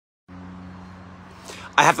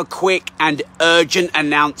I have a quick and urgent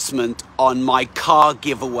announcement on my car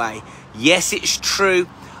giveaway. Yes, it's true.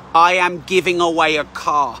 I am giving away a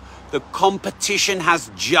car. The competition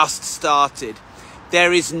has just started.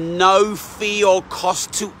 There is no fee or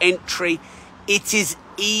cost to entry. It is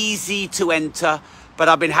easy to enter, but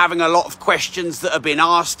I've been having a lot of questions that have been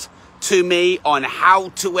asked to me on how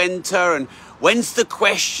to enter and when's the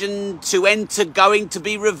question to enter going to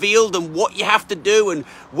be revealed and what you have to do and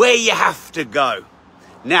where you have to go.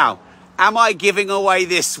 Now, am I giving away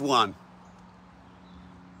this one?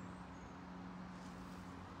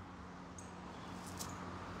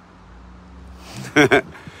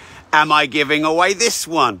 Am I giving away this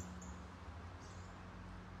one?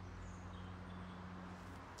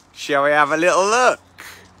 Shall we have a little look?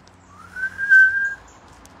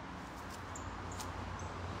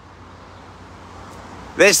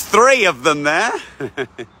 There's 3 of them there.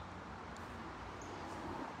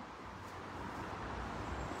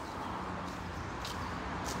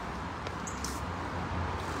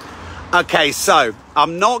 Okay, so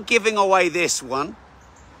I'm not giving away this one.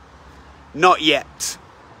 Not yet.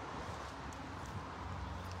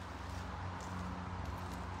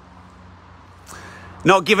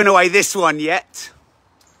 Not giving away this one yet.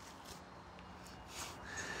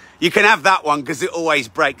 You can have that one because it always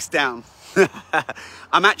breaks down.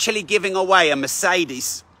 I'm actually giving away a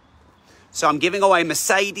Mercedes. So I'm giving away a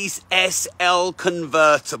Mercedes SL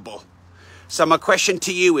convertible. So my question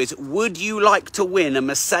to you is, would you like to win a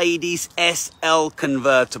Mercedes SL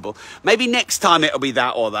convertible? Maybe next time it'll be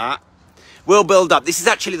that or that. We'll build up. This is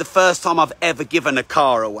actually the first time I've ever given a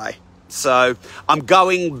car away. So I'm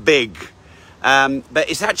going big. But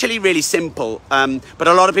it's actually really simple. But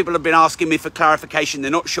a lot of people have been asking me for clarification.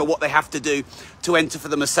 They're not sure what they have to do to enter for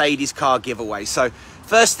the Mercedes car giveaway. So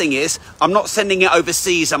first thing is, I'm not sending it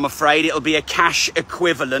overseas, I'm afraid. It'll be a cash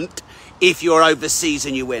equivalent if you're overseas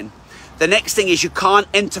and you win. The next thing is you can't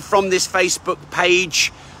enter from this Facebook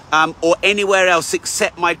page or anywhere else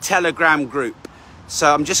except my Telegram group.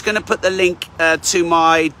 So I'm just going to put the link to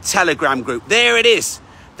my Telegram group. There it is.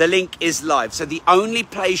 The link is live. So the only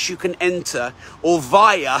place you can enter or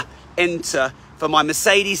enter for my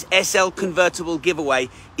Mercedes SL convertible giveaway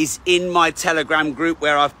is in my Telegram group,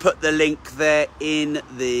 where I've put the link there in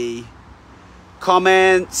the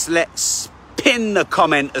comments. Let's pin the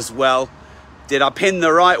comment as well. Did I pin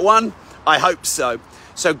the right one? I hope so.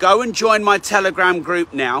 So go and join my Telegram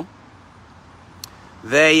group now.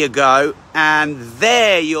 There you go. And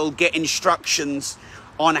there you'll get instructions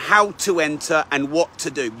on how to enter and what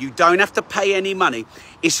to do. You don't have to pay any money.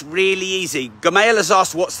 It's really easy. Gamail has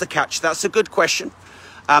asked, what's the catch? That's a good question.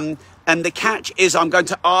 And the catch is I'm going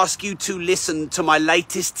to ask you to listen to my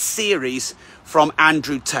latest series from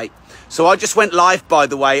Andrew Tate. So I just went live, by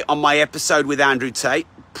the way, on my episode with Andrew Tate.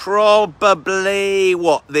 Probably,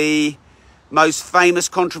 what, the most famous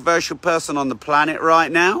controversial person on the planet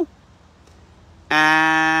right now.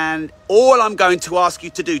 And all I'm going to ask you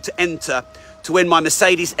to do to enter to win my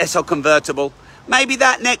Mercedes SL convertible, maybe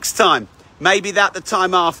that next time, maybe that the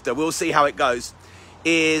time after, we'll see how it goes,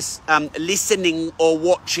 is listening or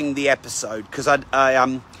watching the episode, because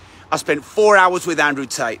I spent 4 hours with Andrew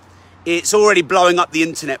Tate. It's already blowing up the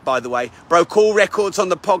internet, by the way. Broke all records on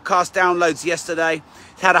the podcast downloads yesterday.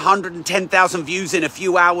 It had 110,000 views in a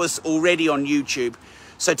few hours already on YouTube.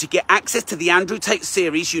 So to get access to the Andrew Tate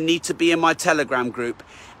series, you need to be in my Telegram group.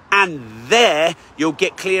 And there you'll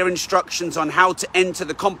get clear instructions on how to enter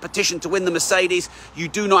the competition to win the Mercedes. You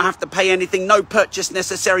do not have to pay anything, no purchase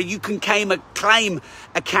necessary. You can claim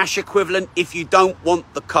a cash equivalent if you don't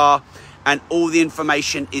want the car. And all the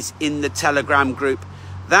information is in the Telegram group.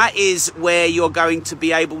 That is where you're going to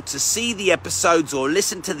be able to see the episodes or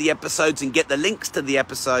listen to the episodes and get the links to the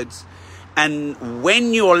episodes. And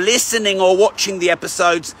when you're listening or watching the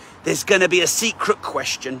episodes, there's going to be a secret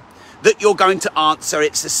question that you're going to answer.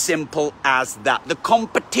 It's as simple as that. The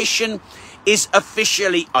competition is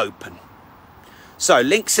officially open. So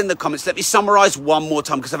links in the comments. Let me summarize one more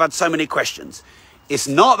time because I've had so many questions. It's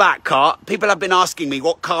not that car. People have been asking me,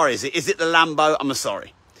 what car is it? Is it the Lambo? I'm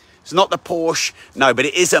sorry. It's not the Porsche. No, but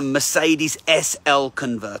it is a Mercedes SL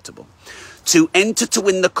convertible. To enter to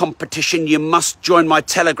win the competition, you must join my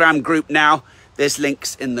Telegram group now. There's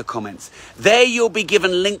links in the comments. There you'll be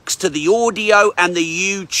given links to the audio and the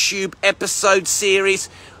YouTube episode series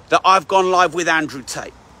that I've gone live with Andrew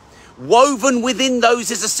Tate. Woven within those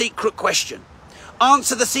is a secret question.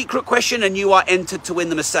 Answer the secret question and you are entered to win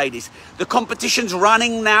the Mercedes. The competition's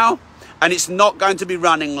running now and it's not going to be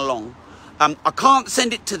running long. I can't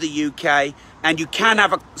send it to the UK And you can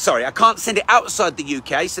have I can't send it outside the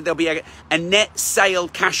UK, so there'll be a net sale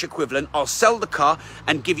cash equivalent. I'll sell the car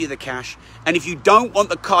and give you the cash. And if you don't want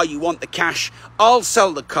the car, you want the cash, I'll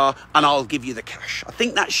sell the car and I'll give you the cash. I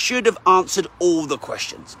think that should have answered all the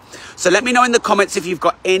questions. So let me know in the comments if you've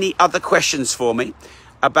got any other questions for me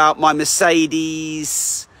about my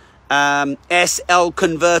Mercedes SL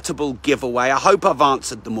convertible giveaway. I hope I've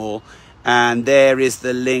answered them all. And there is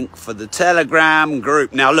the link for the Telegram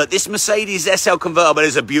group. Now, look, this Mercedes SL convertible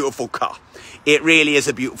is a beautiful car. It really is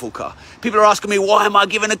a beautiful car. People are asking me, why am I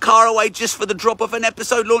giving a car away just for the drop of an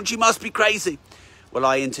episode launch? You must be crazy. Well,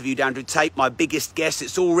 I interviewed Andrew Tate, my biggest guest.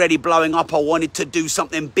 It's already blowing up. I wanted to do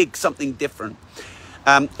something big, something different.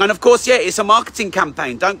 And of course, yeah, it's a marketing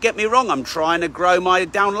campaign. Don't get me wrong. I'm trying to grow my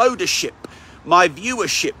downloadership, my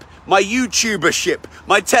viewership, my YouTubership,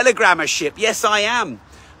 my Telegrammership. Yes, I am.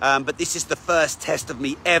 But this is the first test of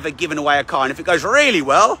me ever giving away a car. And if it goes really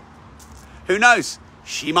well, who knows?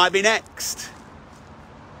 She might be next.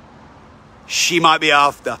 She might be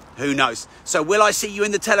after. Who knows? So will I see you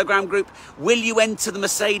in the Telegram group? Will you enter the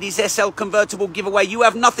Mercedes SL convertible giveaway? You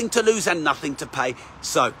have nothing to lose and nothing to pay.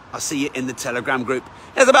 So I'll see you in the Telegram group.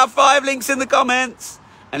 There's about 5 links in the comments.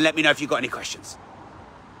 And let me know if you've got any questions.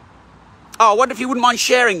 Oh, I wonder if you wouldn't mind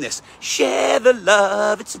sharing this. Share the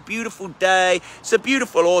love. It's a beautiful day. It's a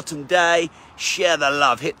beautiful autumn day. Share the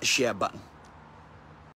love. Hit the share button.